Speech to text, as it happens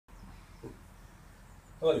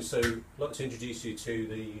Hello, so I'd like to introduce you to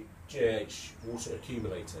the GH water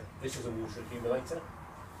accumulator. This is a water accumulator,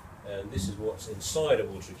 and this is what's inside a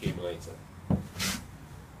water accumulator.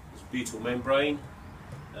 It's a butyl membrane,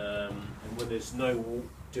 and when there's no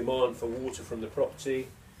demand for water from the property,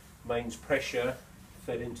 mains pressure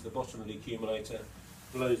fed into the bottom of the accumulator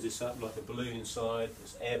blows this up like a balloon inside.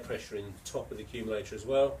 There's air pressure in the top of the accumulator as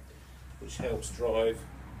well, which helps drive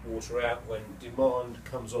water out when demand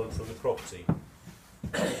comes on from the property.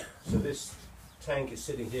 So this tank is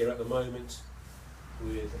sitting here at the moment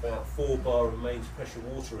with about 4 bar of mains pressure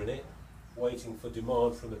water in it, waiting for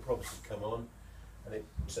demand from the property to come on, and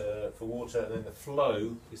for water, and then the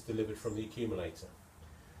flow is delivered from the accumulator.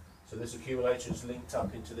 So this accumulator is linked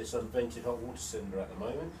up into this unvented hot water cylinder at the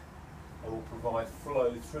moment, and will provide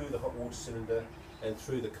flow through the hot water cylinder and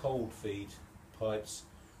through the cold feed pipes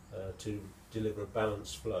to deliver a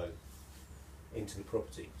balanced flow into the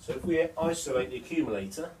property. So if we isolate the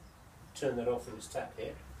accumulator, turn that off with this tap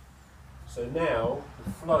here, so now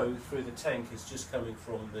the flow through the tank is just coming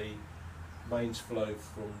from the mains flow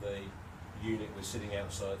from the unit we're sitting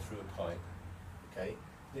outside through a pipe. Okay.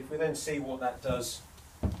 If we then see what that does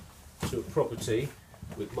to a property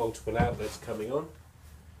with multiple outlets coming on,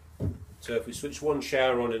 so if we switch one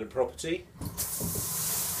shower on in a property,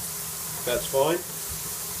 that's fine.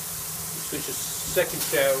 We switch a second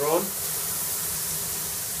shower on,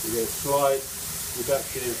 we get a slight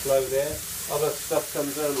reduction in flow there. Other stuff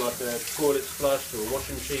comes on, like a toilet's flushed or a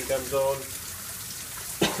washing machine comes on,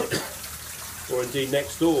 or indeed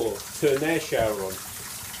next door, turn their shower on.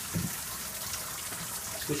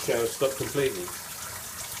 This shower stopped completely.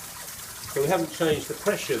 So we haven't changed the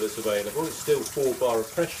pressure that's available, it's still 4 bar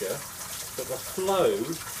of pressure, but the flow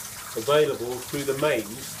available through the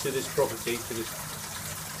mains to this property, to this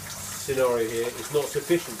scenario here, is not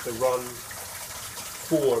sufficient to run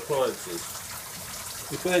 4 appliances.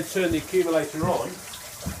 If we then turn the accumulator on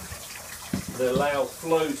and allow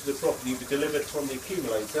flow to the property to be delivered from the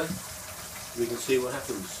accumulator, we can see what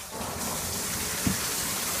happens.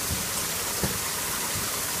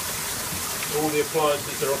 All the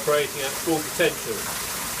appliances are operating at full potential.